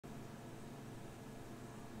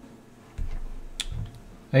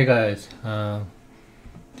Hey guys,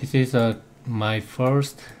 this is my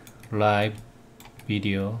first live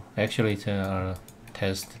video. Actually, it's a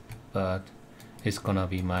test, but it's gonna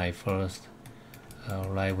be my first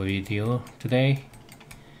live video today.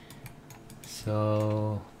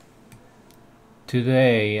 So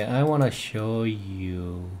today I wanna show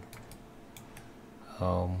you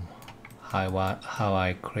how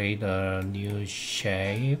I create a new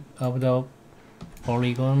shape of the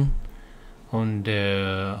polygon on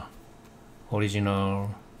the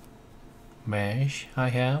original mesh I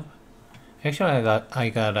have. Actually, I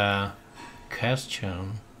got a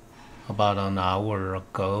question about an hour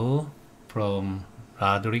ago from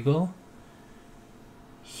Rodrigo.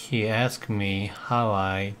 He asked me how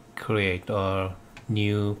I create a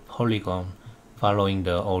new polygon following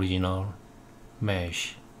the original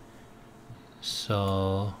mesh.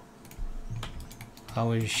 So I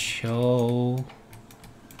will show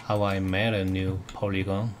how I made a new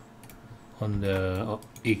polygon on the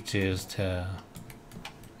existing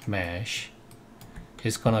mesh.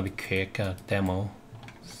 It's gonna be quick demo.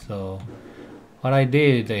 So what I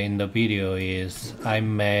did in the video is I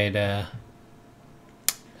made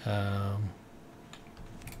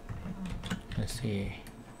let's see,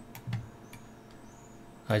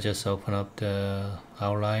 I just open up the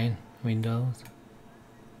outline windows.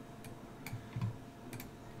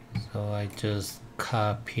 So I just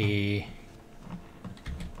copy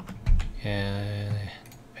and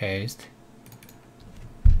paste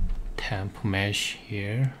temp mesh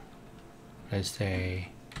here. Let's say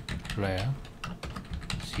layer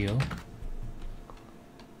 0.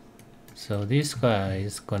 So this guy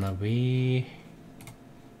is gonna be,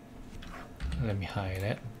 let me hide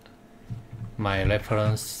it, my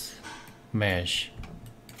reference mesh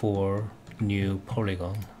for new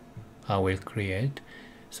polygon I will create.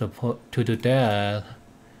 So to do that,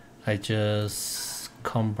 I just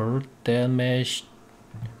convert that mesh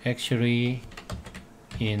actually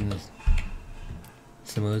in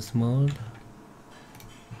smooth mode.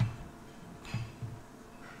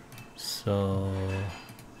 So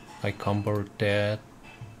I convert that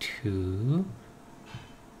to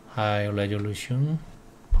high resolution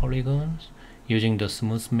polygons using the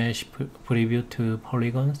smooth mesh preview to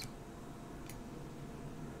polygons.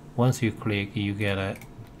 Once you click, you get a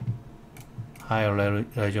higher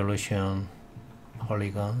resolution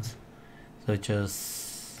polygons. So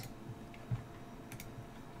just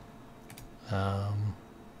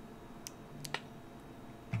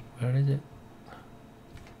where is it?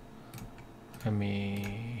 Let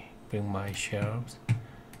me bring my shelves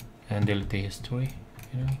and delete the history.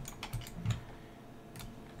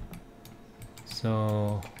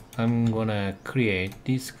 So I'm gonna create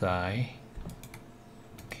this guy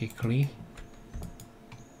quickly.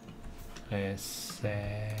 Let's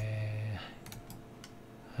say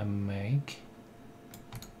I make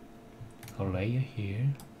a layer here.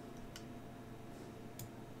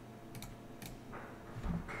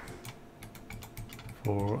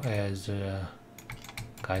 For as a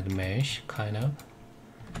guide mesh kind of.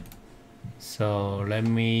 So let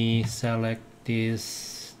me select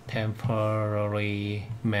this temporary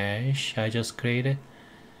mesh I just created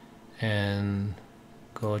and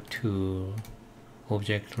go to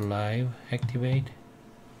object live, activate,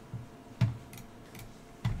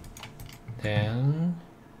 then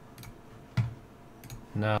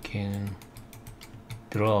now I can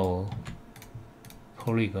draw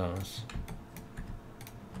polygons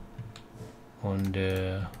on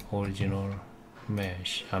the original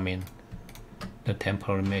mesh, I mean the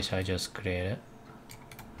temporary mesh I just created.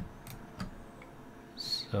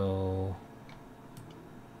 So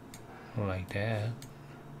like that.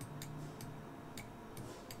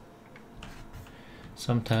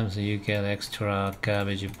 Sometimes you get extra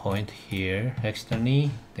garbage point here externally,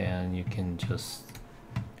 then you can just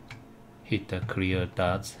hit the clear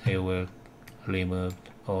dots. It will remove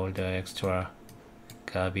all the extra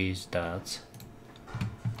garbage dots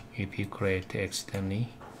if you create externally.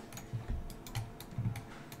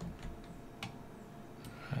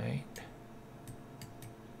 Right.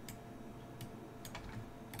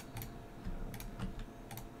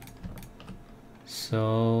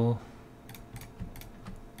 So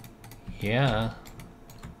yeah,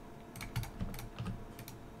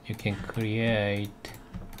 you can create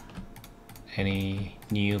any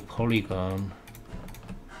new polygon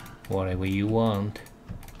whatever you want,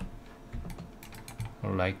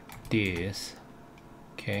 like this.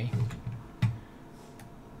 Okay,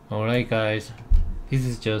 alright guys, this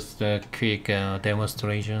is just a quick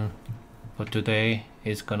demonstration for today.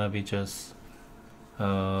 It's gonna be just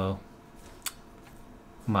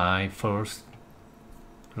my first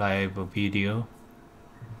live video.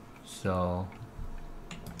 So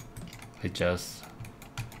I just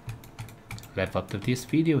wrap up this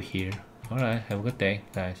video here. Alright, have a good day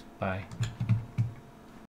guys. Bye.